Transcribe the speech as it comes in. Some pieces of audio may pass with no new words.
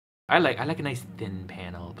I like a nice thin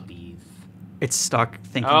panel, please. It's stuck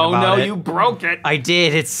thinking Oh about no, it. you broke it. I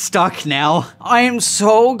did. It's stuck now. I am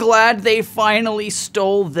so glad they finally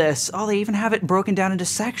stole this. Oh, they even have it broken down into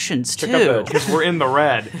sections too. Because we're in the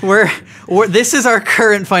red. This is our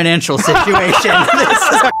current financial situation. This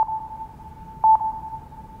is our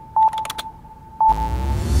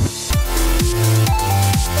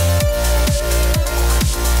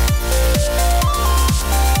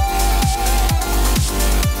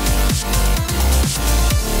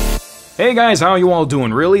Hey guys, how are you all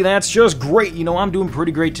doing? Really? That's just great. You know, I'm doing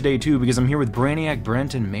pretty great today too because I'm here with Brainiac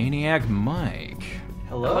Brent and Maniac Mike.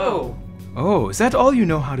 Hello. Oh, is that all you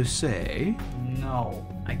know how to say? No,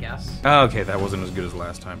 I guess. Okay, that wasn't as good as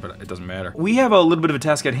last time, but it doesn't matter. We have a little bit of a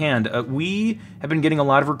task at hand. We have been getting a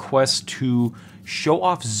lot of requests to show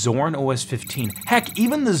off Zorin OS 15. Heck,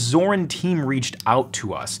 even the Zorin team reached out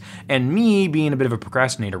to us. And me, being a bit of a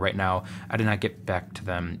procrastinator right now, I did not get back to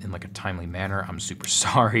them in like a timely manner. I'm super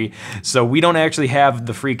sorry. So we don't actually have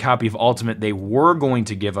the free copy of Ultimate they were going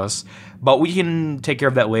to give us, but we can take care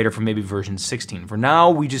of that later for maybe version 16. For now,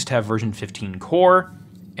 we just have version 15 core,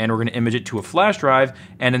 and we're gonna image it to a flash drive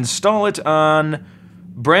and install it on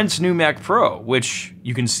Brent's new Mac Pro, which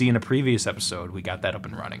you can see in a previous episode. We got that up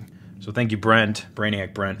and running. So thank you,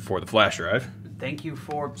 Brainiac Brent, for the flash drive. Thank you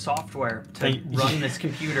for software to run this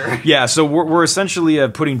computer. Yeah, so we're essentially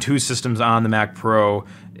putting two systems on the Mac Pro,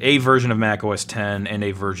 a version of Mac OS X and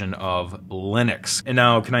a version of Linux. And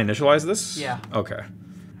now, can I initialize this? Yeah. Okay.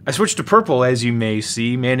 I switched to purple, as you may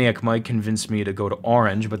see. Maniac Mike convinced me to go to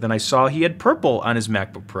orange, but then I saw he had purple on his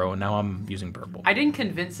MacBook Pro, and now I'm using purple. I didn't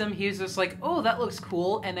convince him. He was just like, oh, that looks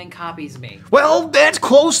cool, and then copies me. Well, that's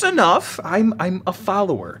close enough. I'm a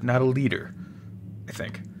follower, not a leader, I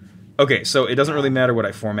think. Okay, so it doesn't really matter what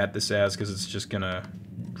I format this as, because it's just gonna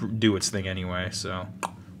do its thing anyway, so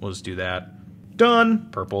we'll just do that. Done.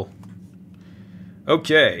 Purple.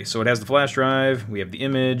 Okay, so it has the flash drive, we have the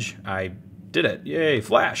image, I did it. Yay,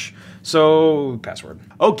 flash. So, password.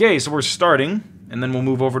 Okay, so we're starting, and then we'll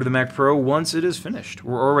move over to the Mac Pro once it is finished.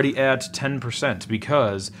 We're already at 10%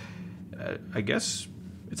 because I guess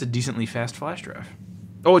it's a decently fast flash drive.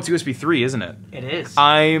 Oh, it's USB 3, isn't it? It is.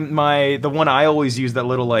 The one I always use, that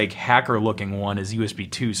little like hacker looking one, is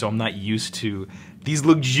USB 2, so I'm not used to these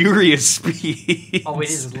luxurious speeds. Oh, it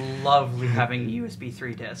is lovely having a USB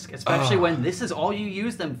 3 disk, especially when this is all you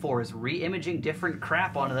use them for, is re-imaging different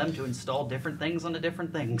crap onto them to install different things onto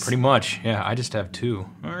different things. Pretty much, yeah, I just have two.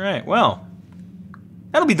 All right, well,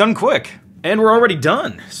 that'll be done quick. And we're already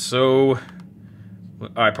done, so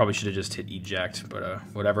I probably should have just hit eject, but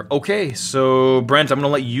whatever. Okay, so Brent, I'm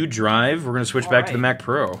gonna let you drive. We're gonna switch back to the Mac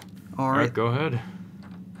Pro. All right, go ahead.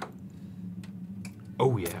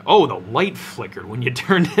 Oh yeah. Oh, the light flickered when you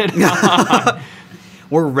turned it on.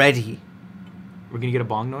 We're ready. We're gonna get a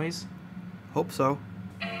bong noise? Hope so.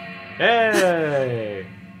 Hey!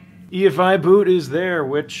 EFI boot is there,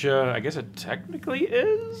 which I guess it technically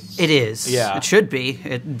is? It is. Yeah. It should be,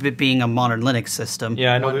 it being a modern Linux system.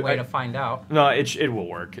 Yeah, I know. One way to find out. No, it will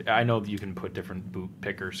work. I know that you can put different boot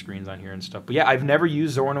picker screens on here and stuff. But yeah, I've never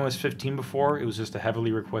used Zorin OS 15 before. It was just a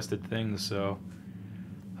heavily requested thing, so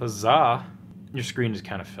huzzah. Your screen is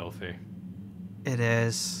kind of filthy. It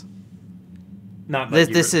is. Not like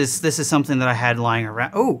this is something that I had lying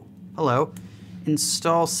around. Oh, hello.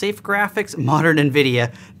 Install safe graphics, modern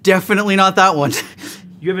NVIDIA. Definitely not that one.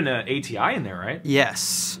 You have an ATI in there, right?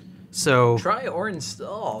 Yes. So Try or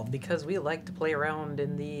install, because we like to play around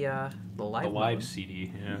in the live. The live mode.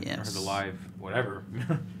 CD, yeah. Yes. Or the live whatever.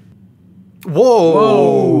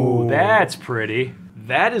 Whoa! Whoa, that's pretty.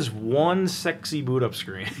 That is one sexy boot up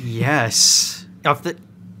screen. Yes. If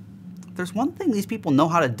there's one thing these people know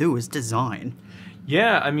how to do is design.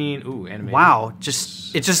 Yeah, I mean, ooh, animation. Wow, it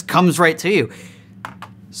just comes right to you.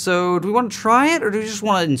 So, do we want to try it, or do we just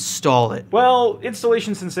want to install it? Well,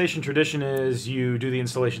 installation sensation tradition is you do the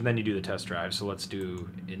installation, then you do the test drive. So let's do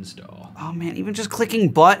install. Oh man, even just clicking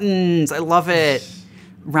buttons, I love it.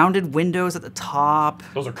 Rounded windows at the top.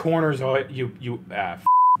 Those are corners. Oh,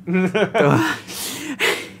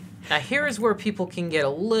 Now here's where people can get a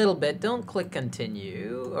little bit. Don't click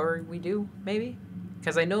continue, or we do maybe,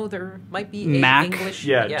 because I know there might be Mac? English.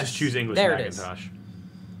 Yeah, yes. just choose English There it is. Macintosh.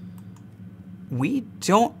 We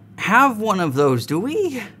don't have one of those, do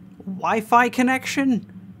we? Wi-Fi connection?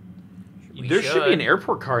 There should be an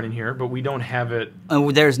airport card in here, but we don't have it.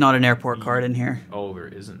 Oh, there's not an airport card in here. Oh, there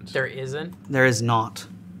isn't. There isn't. There is not.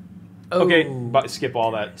 Oh. Okay, but skip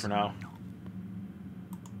all that for now.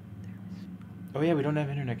 Oh yeah, we don't have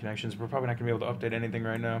internet connections. We're probably not going to be able to update anything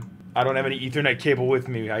right now. I don't have any Ethernet cable with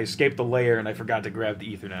me. I escaped the layer and I forgot to grab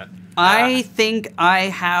the Ethernet. I think I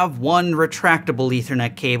have one retractable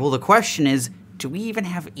Ethernet cable. The question is, do we even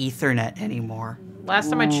have Ethernet anymore? Last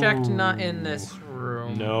time I checked, not in this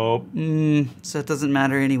room. Nope. So it doesn't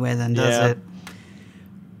matter anyway then, does Yeah. it?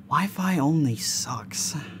 Wi-Fi only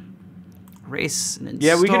sucks. Erase and install.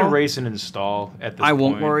 Yeah, we can erase and install at this I point.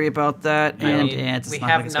 won't worry about that. I And mean, it's we not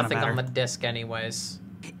like have it's gonna nothing on matter. the disc anyways.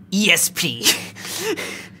 ESP.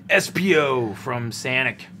 SPO from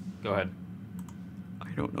Sanic. Go ahead.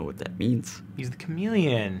 I don't know what that means. He's the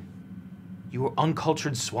chameleon. You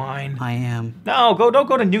uncultured swine. I am. No, don't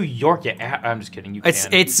go to New York, you I'm just kidding. You can.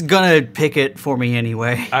 It's gonna pick it for me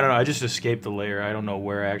anyway. I don't know. I just escaped the layer. I don't know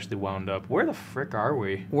where I actually wound up. Where the frick are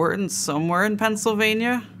we? We're in somewhere in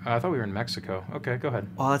Pennsylvania. I thought we were in Mexico. Okay, go ahead.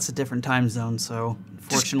 Well, that's a different time zone, so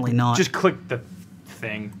unfortunately not. Just click the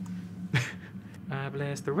thing. I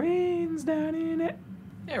bless the rains down in it.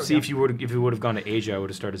 There we See, go. if you would have gone to Asia, I would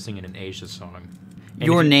have started singing an Asia song. And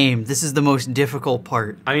Your if you- name. This is the most difficult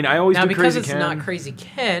part. I mean, I always Now, do because Crazy it's Ken. not Crazy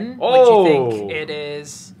Ken, Oh. what do you think it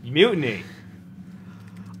is? Mutiny.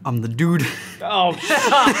 I'm the dude. Oh,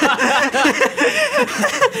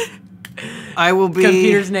 I will be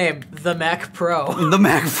Computer's name, the Mac Pro. the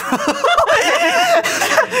Mac Pro.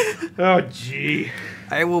 oh, gee.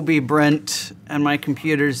 I will be Brent, and my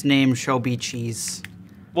computer's name shall be Cheese.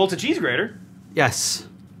 Well, it's a cheese grater. Yes.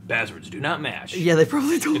 Passwords do not match. Yeah, they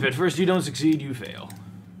probably If don't. at first you don't succeed, you fail.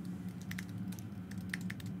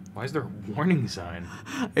 Why is there a warning sign?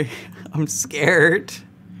 I'm scared.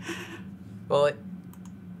 Well,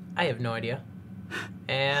 I have no idea.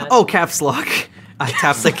 And Oh, caps lock. I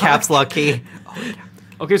tapped the caps lock key.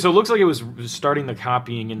 Okay, so it looks like it was starting the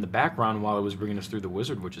copying in the background while it was bringing us through the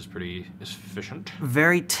wizard, which is pretty efficient.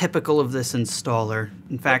 Very typical of this installer.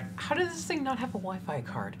 In fact, how does this thing not have a Wi-Fi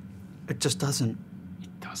card? it just doesn't.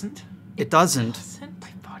 It doesn't? It doesn't. I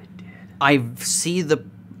thought it did. I see the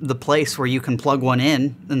place where you can plug one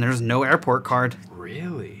in, and there's no airport card.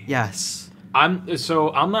 Really? Yes. I'm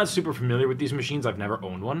not super familiar with these machines. I've never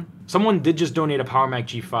owned one. Someone did just donate a Power Mac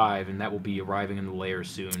G5, and that will be arriving in the layer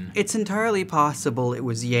soon. It's entirely possible it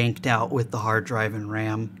was yanked out with the hard drive and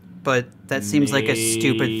RAM, but that seems like a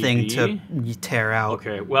stupid thing to tear out.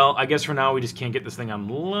 Okay, well, I guess for now we just can't get this thing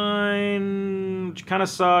online, which kind of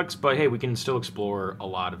sucks, but hey, we can still explore a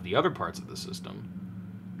lot of the other parts of the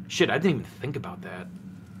system. Shit, I didn't even think about that.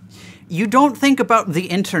 You don't think about the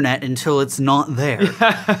internet until it's not there.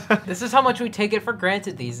 This is how much we take it for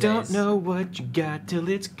granted these days. Don't know what you got till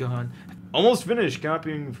it's gone. Almost finished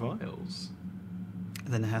copying files.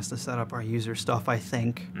 Then it has to set up our user stuff, I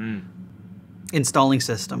think. Mm. Installing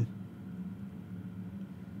system.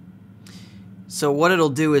 So what it'll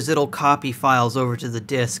do is it'll copy files over to the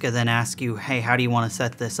disk and then ask you, hey, how do you want to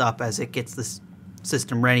set this up as it gets this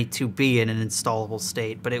system ready to be in an installable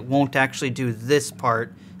state, but it won't actually do this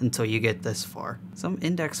part until you get this far. Some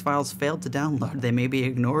index files failed to download. They may be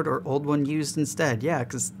ignored or old one used instead. Yeah,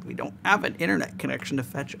 because we don't have an internet connection to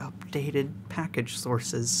fetch updated package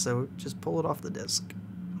sources, so just pull it off the disk.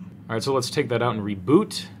 All right, so let's take that out and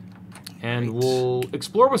reboot. And we'll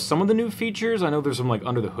explore with some of the new features. I know there's some like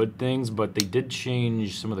under the hood things, but they did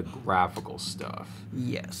change some of the graphical stuff.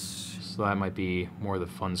 Yes. So that might be more of the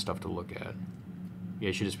fun stuff to look at. Yeah,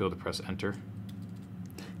 you should just be able to press enter.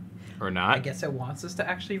 Or not. I guess it wants us to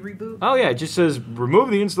actually reboot. Oh yeah, it just says remove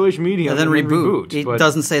the installation media And then reboot. It but-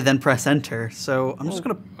 doesn't say then press enter, so I'm just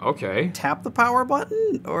gonna Okay. tap the power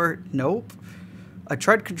button, or nope. I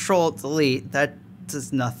tried Control-Delete, that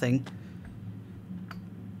does nothing.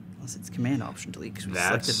 Unless it's Command Option Delete, because we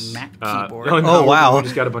selected Mac keyboard. No, Oh wow. We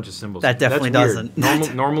just got a bunch of symbols. That definitely That's weird.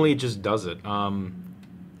 doesn't. Normally it just does it.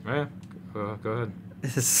 Yeah, go ahead.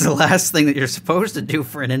 This is the last thing that you're supposed to do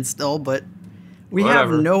for an install, but we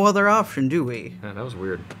Whatever. have no other option, do we? Yeah, that was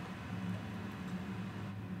weird.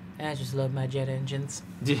 I just love my jet engines.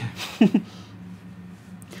 Yeah.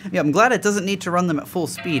 Yeah, I'm glad it doesn't need to run them at full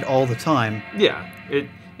speed all the time. Yeah, it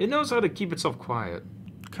knows how to keep itself quiet.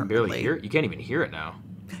 You can barely Currently. hear it. You can't even hear it now.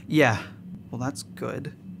 Yeah. Well, that's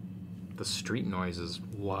good. The street noise is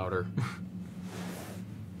louder.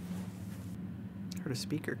 Heard a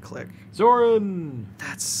speaker click. Zorin!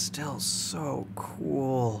 That's still so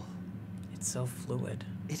cool. It's so fluid.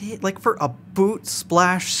 It is, like, for a boot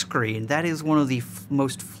splash screen, that is one of the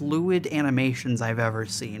most fluid animations I've ever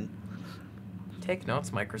seen. Take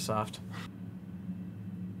notes, Microsoft.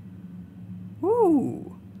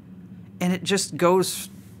 Woo! And it just goes,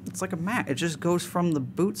 it's like a Mac. It just goes from the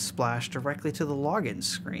boot splash directly to the login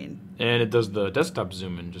screen. And it does the desktop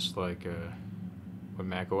zoom in just like what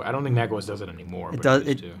Mac OS. I don't think Mac OS does it anymore. It but does.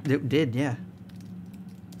 used It, to. it did, yeah.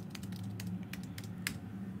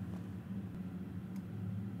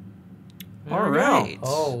 All we go. right.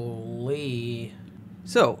 Holy.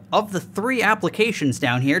 So, of the 3 applications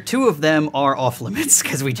down here, 2 of them are off limits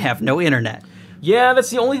because we have no internet. Yeah, that's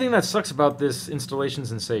the only thing that sucks about this installation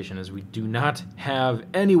sensation is we do not have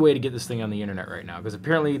any way to get this thing on the internet right now because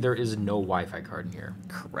apparently there is no Wi-Fi card in here.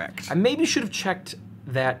 Correct. I maybe should have checked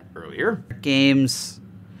that earlier. Games.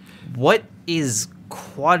 What is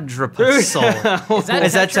quadrupedal?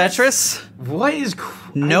 Is that Tetris? What is?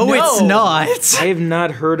 No, it's not. I have not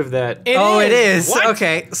heard of that. It is. What?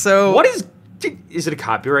 Okay, so What is? Is it a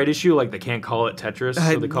copyright issue? Like they can't call it Tetris,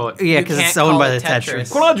 so they call it. yeah, You because can't it's owned call by the it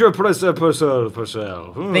Tetris.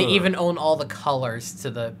 Quadrupedal. They even own all the colors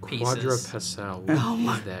to the pieces. Quadrupedal.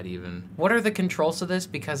 What is that even? What are the controls to this?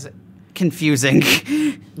 Because, Confusing.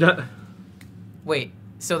 wait,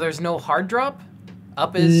 so there's no hard drop?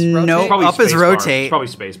 Up is rotate? No. Probably Up is spacebar. rotate. It's probably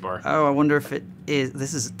spacebar. Oh, I wonder if it is.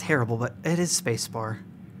 This is terrible, but it is spacebar.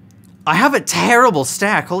 I have a terrible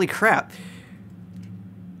stack. Holy crap.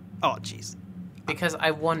 Oh, jeez. Because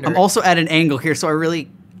I wonder. I'm also at an angle here, so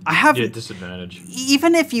I have. Yeah, disadvantage.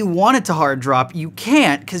 Even if you wanted to hard drop, you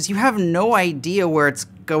can't because you have no idea where it's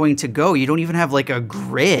going to go. You don't even have like a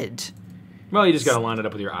grid, Well, you just gotta line it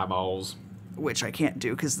up with your eyeballs. which I can't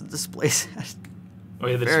do because the display's Oh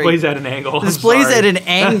yeah, the Very- display's at an angle. I'm display's sorry. at an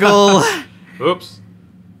angle. Oops.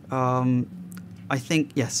 I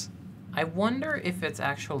think yes. I wonder if it's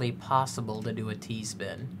actually possible to do a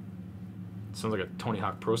T-spin. Sounds like a Tony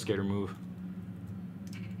Hawk Pro Skater move.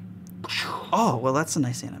 Oh well, that's a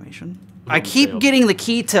nice animation. Ooh, I keep failed. getting the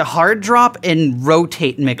key to hard drop and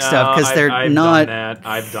rotate mixed up because they're I've not. Done that.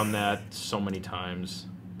 I've done that so many times.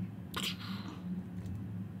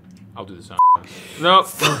 I'll do this. Nope.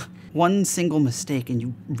 One single mistake and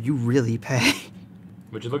you really pay.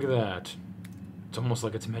 Would you look at that? It's almost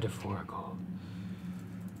like it's metaphorical.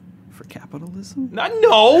 For capitalism?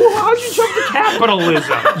 No, how'd you jump to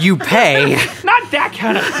capitalism? You pay. Not that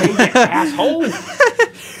kind of thing, you asshole.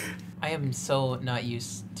 I am so not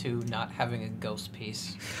used to not having a ghost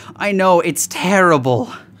piece. I know, it's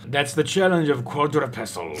terrible. That's the challenge of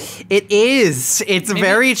quadrupedal. It is. It's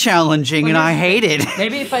very challenging and I hate it.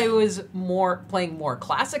 Maybe if I was playing more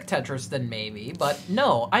classic Tetris, then maybe. But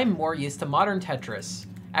no, I'm more used to modern Tetris.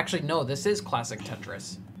 Actually, no, this is classic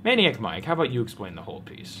Tetris. Maniac Mike, how about you explain the whole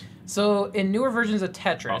piece? So in newer versions of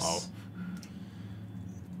Tetris, Uh-oh.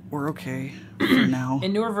 We're okay for now.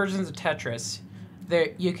 in newer versions of Tetris,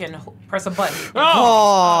 there you can press a button. Oh,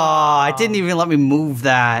 I didn't even let me move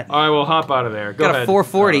that. All right, well, hop out of there. Go Got ahead. a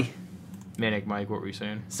 440. Maniac Mike, what were you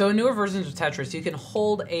saying? So in newer versions of Tetris, you can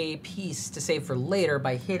hold a piece to save for later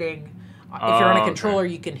by hitting. If you're on a okay. controller,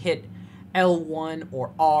 you can hit L1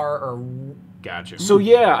 or R or. Gotcha. So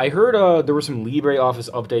yeah, I heard there were some LibreOffice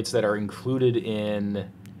updates that are included in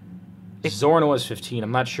Zorin OS 15.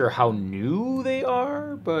 I'm not sure how new they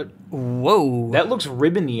are, but Whoa. that looks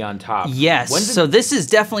ribbony on top. Yes. When did- So this is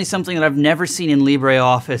definitely something that I've never seen in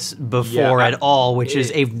LibreOffice before Yeah, at all, which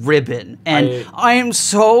is a ribbon. I And I am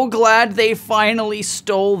so glad they finally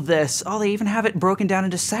stole this. Oh, they even have it broken down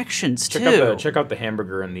into sections too. check out the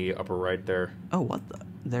hamburger in the upper right there. Oh, what the?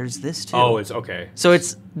 There's this too. Oh, it's okay. So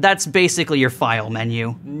that's basically your file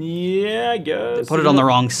menu. Yeah, I guess. Put it on the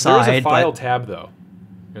wrong There's a side, file but- tab though.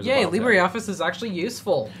 There's a Yay, file tab. LibreOffice is actually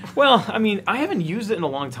useful. Well, I mean, I haven't used it in a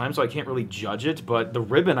long time, so I can't really judge it. But the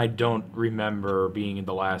ribbon, I don't remember being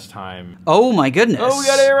the last time. Oh my goodness. Oh, we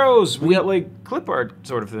got arrows. We got like clip art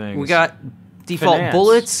sort of things. We got default Finance.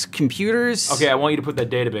 bullets, computers. Okay, I want you to put that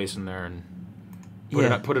database in there and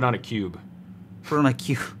Yeah. put it on a cube. Put on a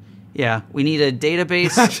queue. Yeah, we need a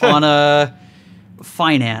database on a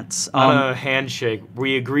finance. On a handshake.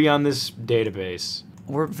 We agree on this database.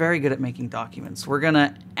 We're very good at making documents. We're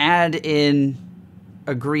gonna add in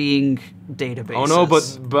agreeing databases. Oh no,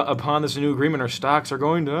 but upon this new agreement, our stocks are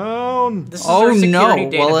going down. This is Oh our no!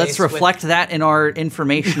 security Well, database let's reflect that in our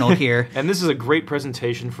informational here. And this is a great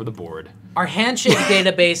presentation for the board. Our handshake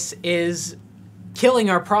database is killing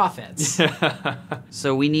our profits.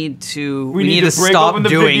 So we need to need to break stop open the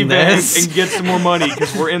doing piggy bank this. and get some more money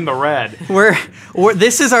because we're in the red. We're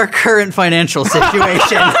this is our current financial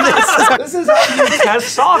situation. This is how you test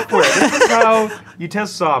software. This is how you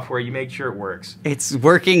test software. You make sure it works. It's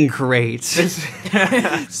working great. This-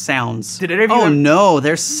 Sounds. Did any of you Oh have- no,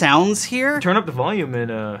 there's sounds here. Turn up the volume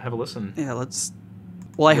and have a listen. Yeah, let's.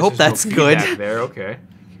 Well, I Guess hope there's that's no good. feedback there, okay.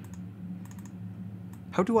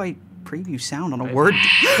 How do I preview sound on a word?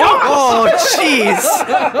 Oh, jeez!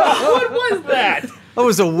 What was that? That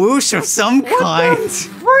was a whoosh of some kind.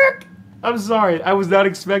 Frick! I'm sorry. I was not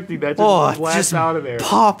expecting that to Oh, it blast just out of there.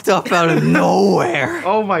 popped up out of nowhere.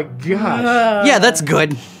 Oh my gosh. Yeah, that's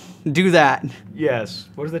good. Do that. Yes.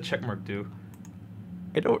 What does that check mark do?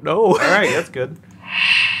 I don't know. All right, that's good.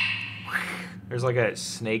 There's like a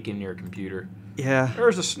snake in your computer. Yeah.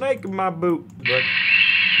 There's a snake in my boot. But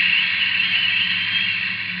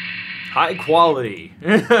high quality.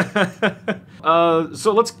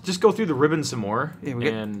 So let's just go through the ribbon some more Yeah, we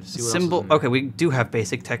and see what symbol. else is in there. Okay, we do have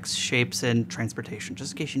basic text, shapes, and transportation,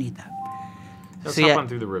 just in case you need that. Let's So hop yeah. on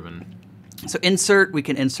through the ribbon. So insert, we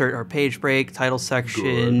can insert our page break, title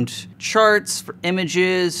section, charts for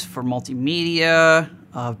images, for multimedia,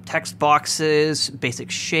 text boxes, basic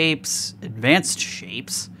shapes, advanced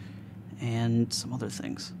shapes, and some other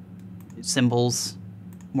things. Symbols,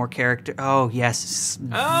 more character. Oh, yes.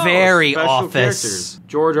 Oh, Very special Office. characters.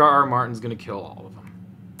 George R.R. Martin's going to kill all of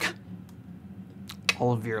them.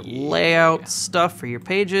 All of your layout stuff for your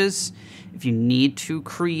pages. If you need to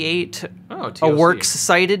create Oh, a TLC. works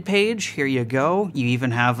cited page, here you go. You even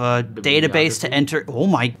have a database to Bibliography. enter. Oh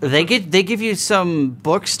my! They give you some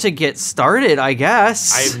books to get started, I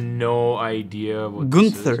guess. I have no idea what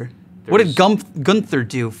Gunther. This is. What did There's- Gunther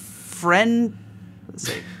do? Friend, let's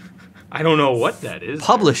see, I don't know what that is.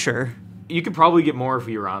 publisher, You could probably get more if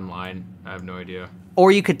you're online. I have no idea. or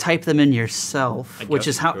you could type them in yourself, I which guess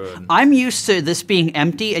is you how could. I'm used to this being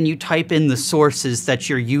empty, and you type in the sources that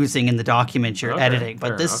you're using in the document you're Okay, editing. But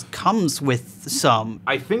fair this enough. comes with some.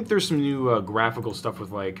 I think there's some new graphical stuff with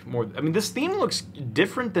like more. I mean, this theme looks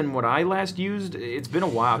different than what I last used. It's been a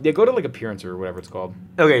while. Yeah, go to like appearance or whatever it's called.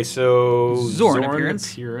 Okay, so Zorin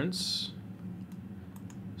appearance. appearance.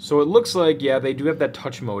 So it looks like, yeah, they do have that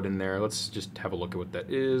touch mode in there. Let's just have a look at what that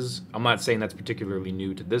is. I'm not saying that's particularly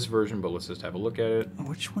new to this version, but let's just have a look at it.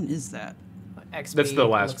 Which one is that? XP That's the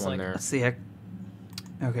last looks one like. there. That's the.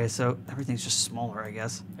 Okay, so everything's just smaller, I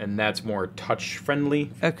guess. And that's more touch friendly.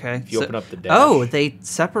 Okay. If you so- open up the dash. Oh, they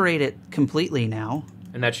separate it completely now.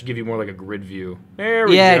 And that should give you more like a grid view. There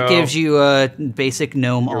we go. Yeah, it gives you a basic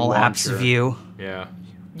GNOME Your all apps launcher. view. Yeah.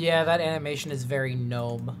 Yeah, that animation is very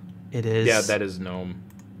gnome. It is. Yeah, that is GNOME.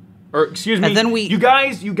 Or excuse me, And then we- you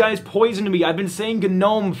guys poisoned me. I've been saying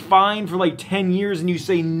GNOME fine for like 10 years, and you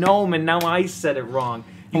say GNOME, and now I said it wrong.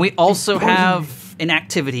 And we also poisoned me. have an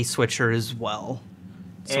activity switcher as well.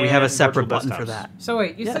 So we have a And separate virtual button for desktops. that. So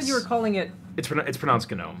wait, you said you were Yes. calling it. It's pronounced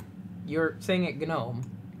GNOME. You're saying it gnome.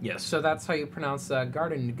 Yes. So that's how you pronounce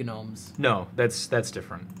garden gnomes. No, that's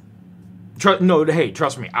different. Hey,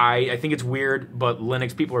 trust me. I think it's weird, but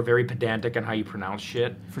Linux people are very pedantic on how you pronounce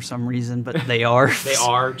shit. For some reason, but they are. They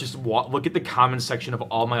are. Just look at the comment section of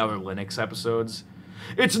all my other Linux episodes.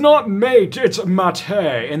 It's not mate, it's mate.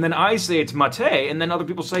 And then I say it's mate, and then other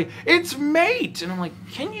people say, it's mate. And I'm like,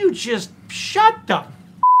 can you just shut the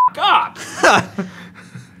f*** up?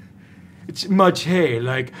 It's mate,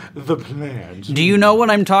 like the plant. Do you know what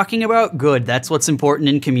I'm talking about? Good. That's what's important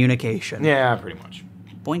in communication. Yeah, pretty much.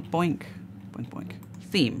 Boink, boink. Boink, boink.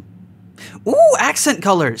 Theme. Ooh, accent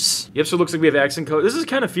colors. Yep, so it looks like we have accent color. This is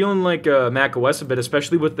kind of feeling like Mac OS a bit,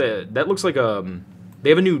 especially with that looks like they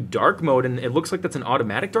have a new dark mode, and it looks like that's an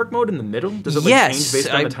automatic dark mode in the middle. Does it like Yes, change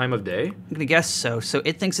based on the time of day? I'm gonna guess so. So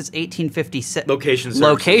it thinks it's 1856. Location services.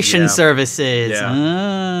 Location yeah. services. Yeah.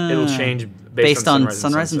 Ah. It'll change Based on sunrise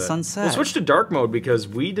sunrise and sunset. We'll switch to dark mode because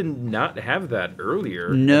we did not have that earlier.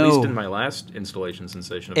 No. At least in my last installation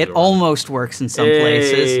sensation of It Zorin. almost works in some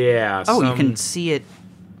places. Yeah. Oh, you some- can see it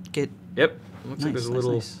get. Yep. Looks like Nice, there's a nice,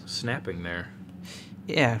 little nice. snapping there.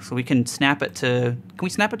 Yeah, so we can snap it to. Can we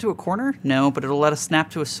snap it to a corner? No, but it'll let us snap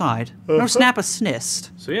to a side. No, snap a snist.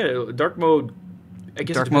 So yeah, dark mode. I guess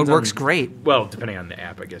it Dark mode depends works on- great. Well, depending on the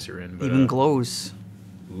app, I guess you're in. But, Even glows.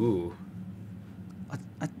 Ooh.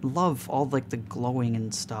 I love all like the glowing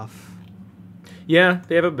and stuff. Yeah,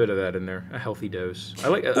 they have a bit of that in there. A healthy dose. I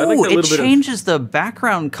like. I like that Ooh, little it bit of. changes the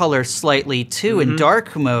background color slightly too in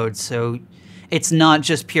dark mode, so it's not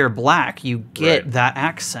just pure black. You get Right. that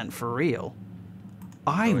accent for real.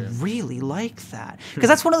 I yeah. really like that because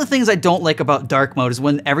that's one of the things I don't like about dark mode is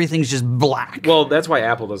when everything's just black. Well, that's why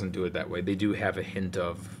Apple doesn't do it that way. They do have a hint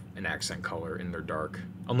of an accent color in their dark.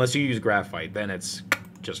 Unless you use graphite, then it's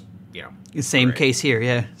just, you know. Same Right. case here,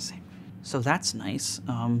 yeah. Same. So that's nice.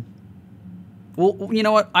 Well, you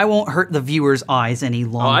know what? I won't hurt the viewer's eyes any Oh,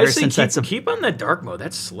 longer I say since that's a keep on that dark mode.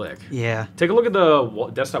 That's slick. yeah. Take a look at the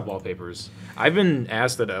desktop wallpapers. I've been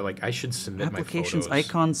asked that I should submit Applications, my photos.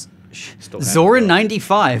 icons. Still have Zorin those.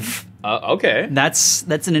 95. Okay. That's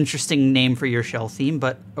an interesting name for your shell theme,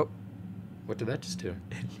 but oh, What did that just do?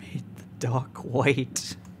 it made the dock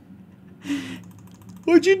white.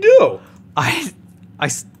 What'd you do? I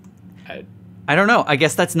I, don't know. I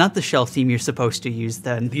guess that's not the shell theme you're supposed to use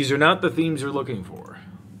then. these are not the themes you're looking for.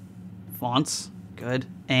 Fonts, good,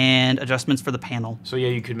 and adjustments for the panel. So yeah,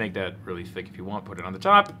 you could make that really thick if you want. Put it on the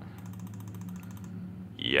top.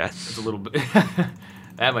 Yes. It's a little bit.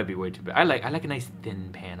 That might be way too big. I like a nice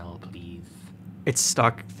thin panel, please. It's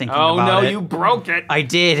stuck thinking Oh about no, it. you broke it. I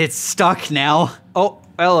did. It's stuck now. Oh,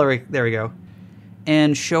 well, there we go.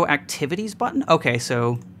 And show activities button. Okay,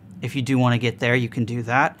 so if you do want to get there, you can do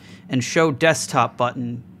that. And show desktop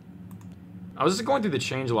button. I was just going through the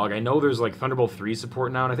changelog. I know there's like Thunderbolt 3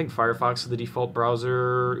 support now, and I think Firefox is the default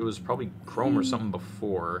browser. It was probably Chrome or something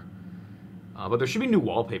before. But there should be new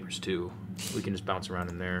wallpapers too. We can just bounce around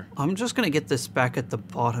in there. I'm just going to get this back at the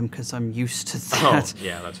bottom because I'm used to that. Oh,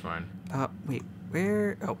 yeah, that's fine. Wait,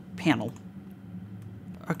 where? Oh, panel.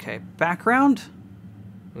 Okay, background.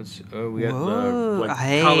 Let's. Oh, we got Whoa, the like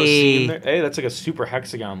hey. Coliseum there. Hey, that's like a super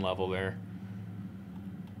hexagon level there.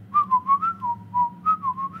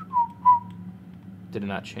 Did it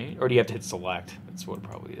not change? Or do you have to hit select? That's what it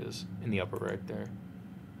probably is in the upper right there.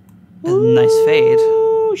 Nice fade.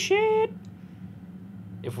 Oh shit!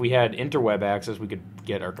 If we had interweb access, we could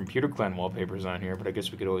get our computer clan wallpapers on here, but I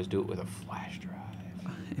guess we could always do it with a flash drive.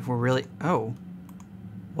 If we're really... Oh.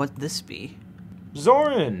 What'd this be?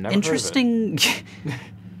 Zorin! Never Interesting...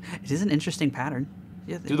 It is an interesting pattern.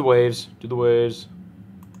 Yeah, do the waves. Do the waves.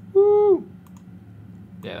 Woo!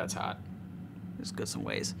 Yeah, that's hot. There's good some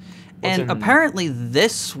ways. What's And in- apparently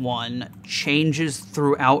this one changes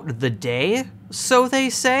throughout the day, so they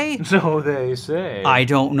say. So they say. I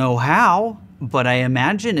don't know how, but I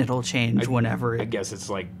imagine it'll change whenever I it... guess it's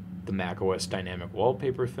like the macOS dynamic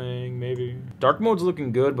wallpaper thing, maybe. Dark mode's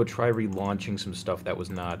looking good, but try relaunching some stuff that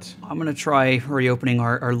was not. I'm going to try reopening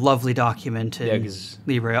our lovely document in Yeah, 'cause-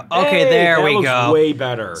 Libre. Okay, Hey, there that we looks go. way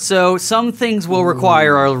better. So some things will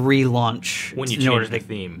require a relaunch. When you in order change the to-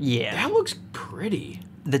 theme. Yeah. That looks pretty.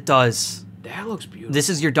 That does. That looks beautiful. This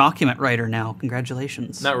is your document writer now.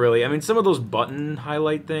 Congratulations. Not really. I mean, some of those button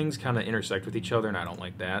highlight things kind of intersect with each other, and I don't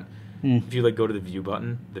like that. If you like go to the view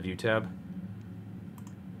button, the view tab,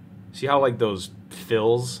 see how like those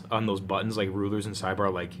fills on those buttons, like rulers and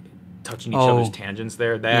sidebar, like touching each other's tangents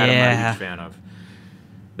there? That I'm not a Yeah. huge fan of.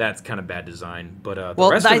 That's kind of bad design. But the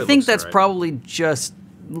Well, rest of I it think looks that's alright. probably just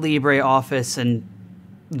LibreOffice and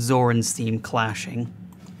Zorin's theme clashing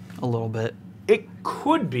a little bit. It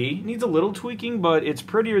could be. Needs a little tweaking, but it's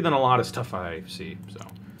prettier than a lot of stuff I see. So.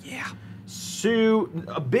 Yeah. So,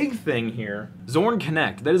 a big thing here, Zorin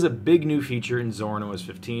Connect. That is a big new feature in Zorin OS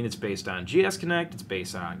 15. It's based on GS Connect, it's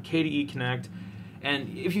based on KDE Connect,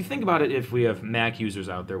 and if you think about it, if we have Mac users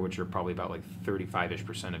out there, which are probably about like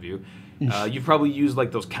 35-ish% of you, you've probably used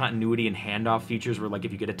like those continuity and handoff features where like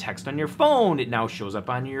if you get a text on your phone, it now shows up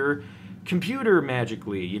on your computer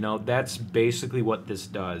magically. You know, that's basically what this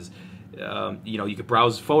does. You know, you could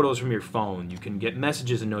browse photos from your phone, you can get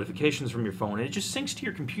messages and notifications from your phone, and it just syncs to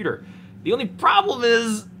your computer. The only problem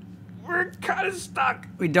is we're kind of stuck.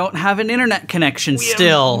 We don't have an internet connection We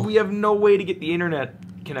still. have no way to get the internet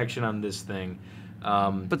connection on this thing.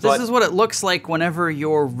 But this is what it looks like whenever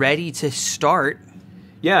you're ready to start.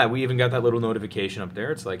 Yeah, we even got that little notification up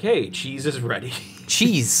there. It's like, hey, cheese is ready.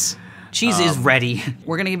 Cheese. Cheese is ready.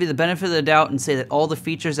 We're going to give you the benefit of the doubt and say that all the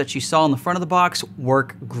features that you saw on the front of the box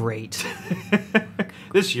work great.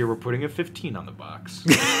 This year we're putting a 15 on the box.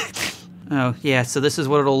 Oh, yeah, so this is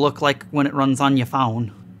what it'll look like when it runs on your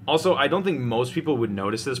phone. Also, I don't think most people would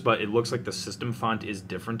notice this, but it looks like the system font is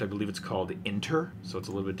different. I believe it's called Inter, so it's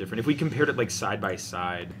a little bit different. If we compared it like side by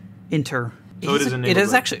side, Inter. So it is it enabled is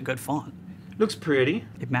with- actually a good font. looks pretty.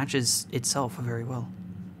 It matches itself very well.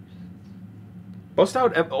 Bust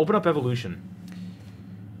out, open up Evolution.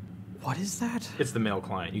 What is that? It's the mail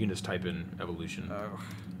client. You can just type in Evolution.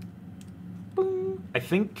 Boom. I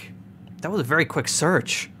think That was a very quick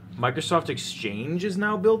search. Microsoft Exchange is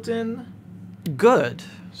now built in. Good.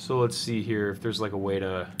 So let's see here if there's like a way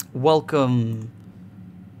to... Welcome.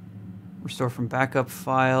 Restore from backup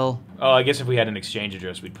file. Oh, I guess if we had an Exchange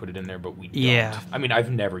address, we'd put it in there, but we don't. Yeah. I mean,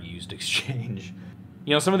 I've never used Exchange.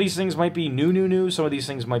 You know, some of these things might be new. Some of these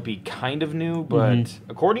things might be kind of new, but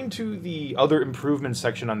according to the other improvements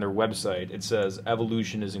section on their website, it says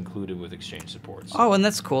Evolution is included with Exchange supports. Oh, and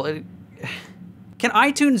that's cool. Can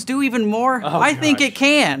iTunes do even more? Oh, I think gosh. it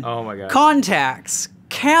can. Oh, my gosh. Contacts,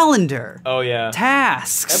 calendar, Oh, yeah.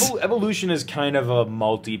 tasks. Evolution is kind of a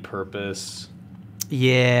multi-purpose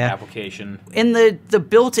Yeah. application. In the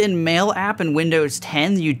built-in Mail app in Windows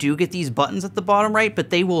 10, you do get these buttons at the bottom right,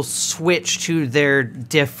 but they will switch to their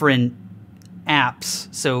different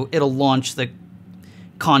apps. So it'll launch the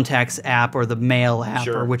Contacts app or the Mail app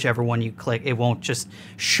Sure. or whichever one you click. It won't just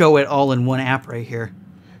show it all in one app right here.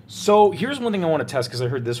 So here's one thing I want to test because I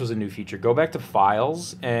heard this was a new feature. Go back to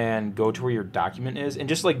Files and go to where your document is and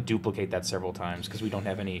just like duplicate that several times because we don't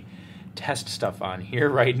have any test stuff on here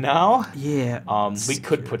right now. Yeah. We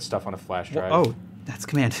could put stuff on a flash drive. Oh, that's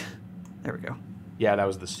Command. There we go. Yeah, that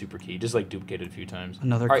was the super key. Just like duplicated a few times.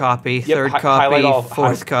 Another All right, copy, yep, third highlight all, copy,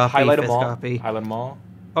 fourth copy, highlight fifth them all, copy. Highlight them all.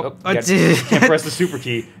 Oh, you can't press the super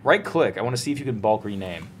key. Right click. I want to see if you can bulk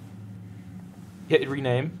rename. Hit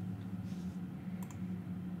rename.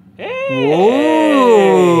 Hey!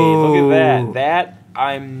 Whoa! Look at that. That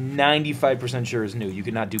I'm 95% sure is new. You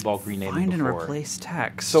could not do bulk renaming Find and before. replace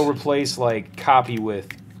text. So replace like copy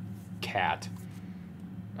with cat.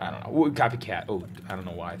 I don't know. Copy cat. Oh, I don't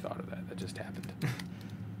know why I thought of that. That just happened.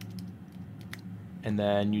 And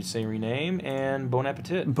then you say rename and bon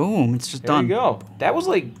appetit. Boom, it's just There done. you go. That was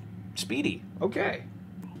like speedy. Okay.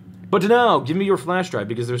 But now, give me your flash drive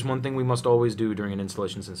because there's one thing we must always do during an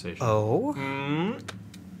installation sensation. Oh?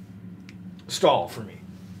 Stall for me.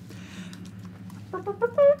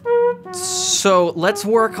 So let's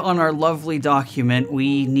work on our lovely document.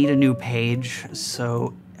 We need a new page,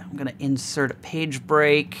 so I'm gonna insert a page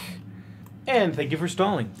break. And thank you for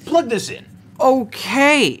stalling. Plug this in.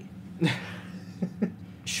 Okay.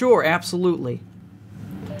 Sure, absolutely.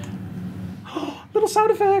 Little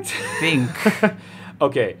sound effect. Bink.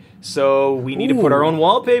 Okay, so we need to put our own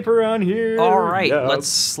wallpaper on here. All right, Yeah. let's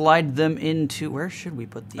slide them into... Where should we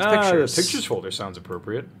put these The pictures? pictures folder sounds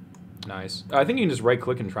appropriate. Nice. I think you can just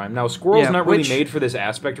right-click and try them. Now, Squirrel's not really made for this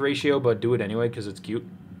aspect ratio, but do it anyway because it's cute.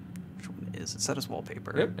 Which one is it? Set as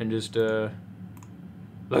wallpaper. Yep, and just, look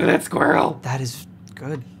at that squirrel. That is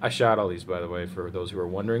good. I shot all these, by the way, for those who are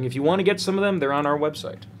wondering. If you want to get some of them, they're on our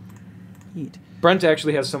website. Neat. Brent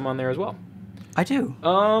actually has some on there as well. I do.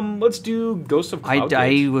 Let's do Ghost of Cloud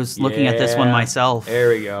I was looking at this one myself. There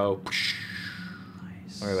we go.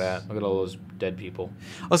 Nice. Look at that. Look at all those dead people.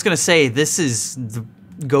 I was gonna say the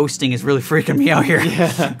ghosting is really freaking me out here.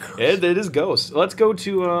 Yeah, it is Ghost. Let's go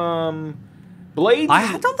to Blades.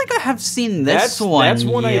 I don't think I have seen this one. That's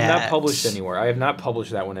one I have not yet. published anywhere. I have not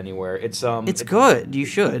published that one anywhere. It's good. You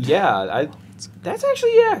should. Yeah, that's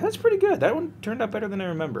actually that's pretty good. That one turned out better than I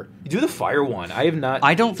remember. You do the fire one. I have not.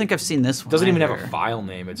 I don't think I've seen this one. Doesn't even have either. a file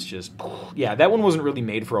name. It's just that one wasn't really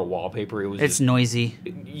made for a wallpaper. It was. It's just, noisy.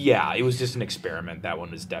 Yeah, it was just an experiment. That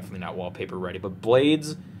one is definitely not wallpaper ready. But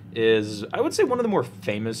Blades is, I would say, one of the more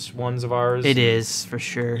famous ones of ours. It is for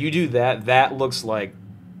sure. You do that. That looks like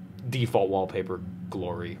default wallpaper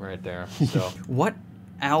glory right there. So. What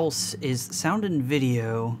else is sound and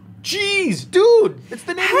video? Jeez, dude! It's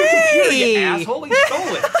the name of the computer, you Hey! asshole! He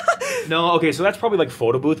stole it! No, okay, so that's probably like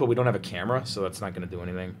photo booth, but we don't have a camera, so that's not going to do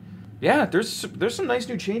anything. Yeah, there's some nice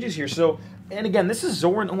new changes here. So, and again, this is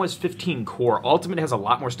Zorin OS 15 Core. Ultimate has a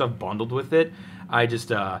lot more stuff bundled with it. I just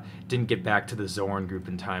didn't get back to the Zorin group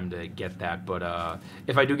in time to get that, but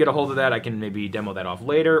if I do get a hold of that, I can maybe demo that off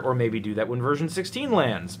later, or maybe do that when version 16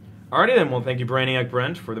 lands. Alrighty then, well, thank you Brainiac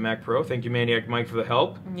Brent for the Mac Pro. Thank you Maniac Mike for the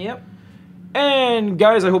help. Yep. And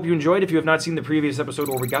guys, I hope you enjoyed. If you have not seen the previous episode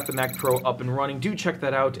where we got the Mac Pro up and running, do check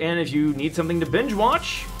that out. And if you need something to binge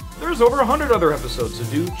watch, there's over 100 other episodes, so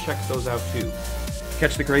do check those out too.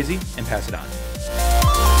 Catch the crazy and pass it on.